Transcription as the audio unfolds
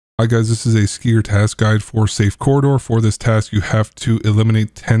Hi guys, this is a skier task guide for Safe Corridor. For this task, you have to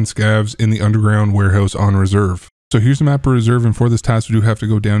eliminate 10 scavs in the underground warehouse on reserve. So here's the map of reserve, and for this task we do have to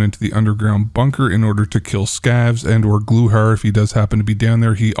go down into the underground bunker in order to kill Scavs and or Gluhar. If he does happen to be down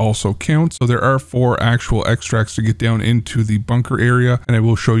there, he also counts. So there are 4 actual extracts to get down into the bunker area, and I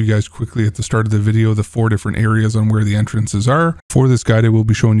will show you guys quickly at the start of the video the 4 different areas on where the entrances are. For this guide I will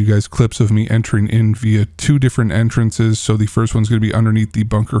be showing you guys clips of me entering in via 2 different entrances. So the first one's going to be underneath the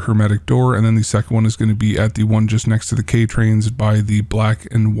bunker hermetic door, and then the second one is going to be at the one just next to the K-trains by the black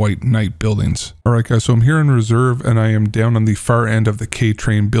and white night buildings. Alright guys, so I'm here in reserve and I am down on the far end of the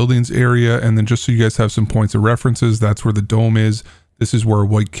K-train buildings area, and then just so you guys have some points of references, that's where the dome is. This is where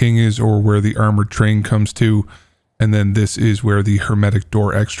White King is, or where the armored train comes to. And then this is where the hermetic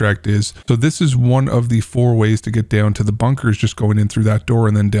door extract is. So this is one of the 4 ways to get down to the bunker, is just going in through that door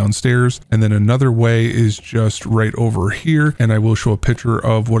and then downstairs. And then another way is just right over here. And I will show a picture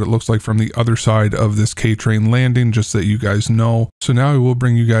of what it looks like from the other side of this K-train landing, just so that you guys know. So now I will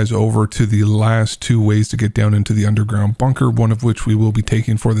bring you guys over to the last 2 ways to get down into the underground bunker, one of which we will be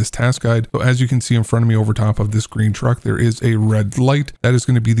taking for this task guide. So as you can see in front of me over top of this green truck, there is a red light. That is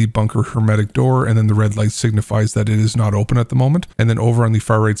going to be the bunker hermetic door. And then the red light signifies that it is not open at the moment. And then over on the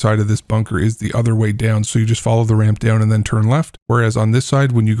far right side of this bunker is the other way down. So you just follow the ramp down and then turn left. Whereas on this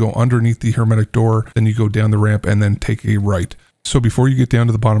side, when you go underneath the hermetic door, then you go down the ramp and then take a right. So before you get down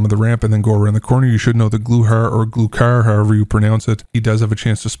to the bottom of the ramp and then go around the corner, you should know that Gluhar or Glukar, however you pronounce it, he does have a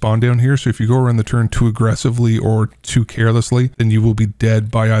chance to spawn down here. So if you go around the turn too aggressively or too carelessly, then you will be dead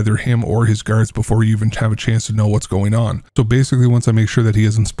by either him or his guards before you even have a chance to know what's going on. So basically, once I make sure that he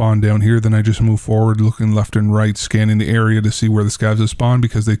hasn't spawned down here, then I just move forward, looking left and right, scanning the area to see where the scavs have spawned,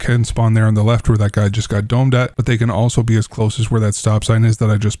 because they can spawn there on the left where that guy just got domed at, but they can also be as close as where that stop sign is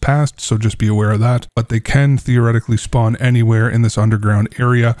that I just passed. So just be aware of that. But they can theoretically spawn anywhere in this underground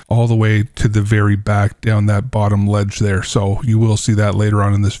area, all the way to the very back down that bottom ledge there. So you will see that later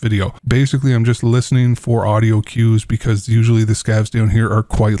on in this video. Basically, I'm just listening for audio cues, because usually the scavs down here are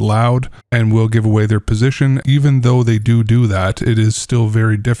quite loud and will give away their position. Even though they do that, it is still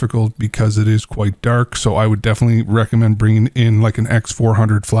very difficult because it is quite dark. So I would definitely recommend bringing in like an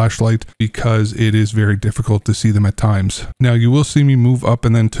X400 flashlight, because it is very difficult to see them at times. Now you will see me move up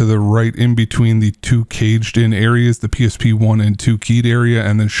and then to the right in between the 2 caged in areas, the PSP 1 and 2 keyed area,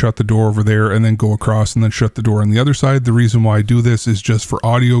 and then shut the door over there and then go across and then shut the door on the other side. The reason why I do this is just for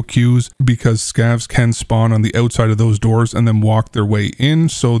audio cues, because scavs can spawn on the outside of those doors and then walk their way in.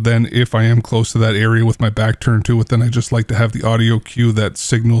 So then if I am close to that area with my back turned to it, then I just like to have the audio cue that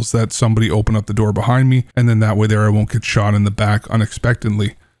signals that somebody open up the door behind me, and then that way there I won't get shot in the back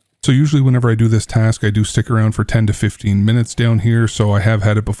unexpectedly. So usually whenever I do this task, I do stick around for 10 to 15 minutes down here. So I have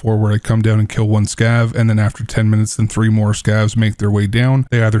had it before where I come down and kill 1 scav, and then after 10 minutes, then 3 more scavs make their way down.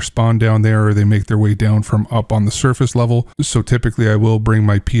 They either spawn down there or they make their way down from up on the surface level. So typically I will bring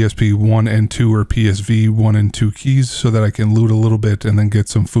my PSP 1 and 2 or PSV 1 and 2 keys so that I can loot a little bit and then get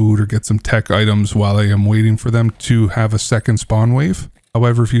some food or get some tech items while I am waiting for them to have a second spawn wave.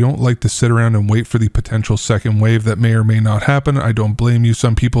 However, if you don't like to sit around and wait for the potential second wave that may or may not happen, I don't blame you.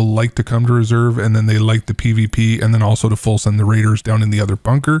 Some people like to come to reserve and then they like the PvP and then also to full send the raiders down in the other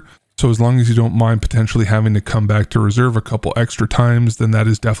bunker. So as long as you don't mind potentially having to come back to reserve a couple extra times, then that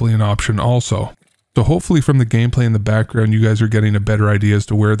is definitely an option also. So hopefully from the gameplay in the background, you guys are getting a better idea as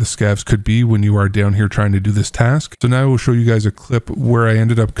to where the scavs could be when you are down here trying to do this task. So now I will show you guys a clip where I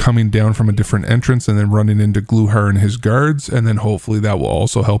ended up coming down from a different entrance and then running into Gluhar and his guards, and then hopefully that will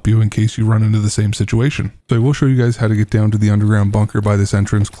also help you in case you run into the same situation. So I will show you guys how to get down to the underground bunker by this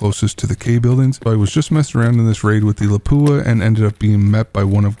entrance closest to the K buildings. So I was just messing around in this raid with the Lapua and ended up being met by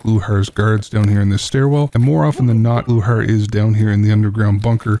one of Gluhar's guards down here in this stairwell. And more often than not, Gluhar is down here in the underground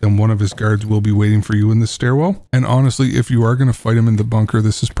bunker, and one of his guards will be waiting for you in the stairwell. And honestly, if you are going to fight him in the bunker,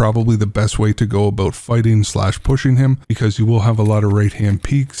 this is probably the best way to go about fighting / pushing him, because you will have a lot of right hand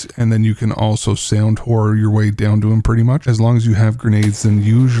peeks, and then you can also sound horror your way down to him pretty much. As long as you have grenades, then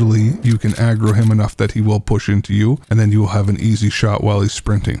usually you can aggro him enough that he will push into you, and then you will have an easy shot while he's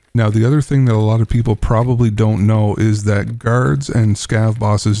sprinting. Now the other thing that a lot of people probably don't know is that guards and scav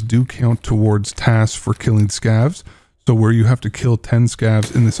bosses do count towards tasks for killing scavs. So where you have to kill 10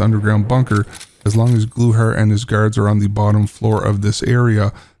 scavs in this underground bunker, as long as Gluhar and his guards are on the bottom floor of this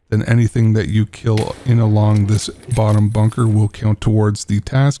area, then anything that you kill in along this bottom bunker will count towards the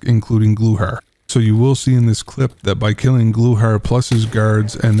task, including Gluhar. So you will see in this clip that by killing Gluhar plus his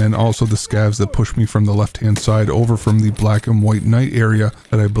guards, and then also the scavs that push me from the left hand side over from the black and white knight area,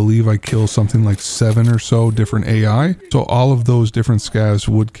 that I believe I kill something like 7 or so different AI. So all of those different scavs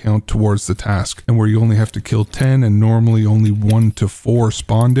would count towards the task, and where you only have to kill 10 and normally only 1 to 4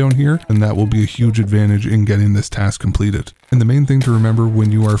 spawn down here, and that will be a huge advantage in getting this task completed. And the main thing to remember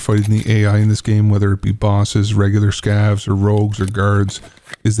when you are fighting the AI in this game, whether it be bosses, regular scavs, or rogues, or guards,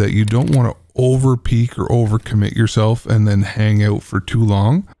 is that you don't want to over peek or over commit yourself and then hang out for too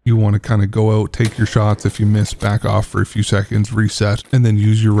long. You want to kind of go out, take your shots. If you miss, back off for a few seconds, reset, and then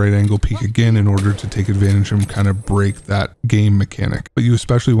use your right angle peek again in order to take advantage and kind of break that game mechanic. But you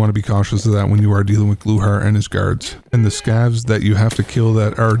especially want to be cautious of that when you are dealing with Gluhar and his guards. And the scavs that you have to kill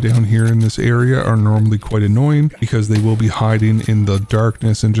that are down here in this area are normally quite annoying because they will be hiding in the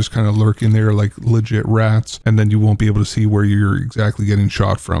darkness and just kind of lurking there like legit rats, and then you won't be able to see where you're exactly getting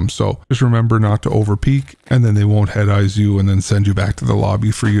shot from. So just remember not to over peek, and then they won't head eyes you and then send you back to the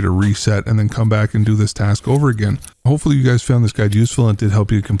lobby for you to reset and then come back and do this task over again. Hopefully you guys found this guide useful and it did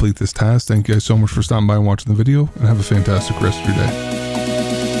help you complete this task. Thank you guys so much for stopping by and watching the video, and have a fantastic rest of your day.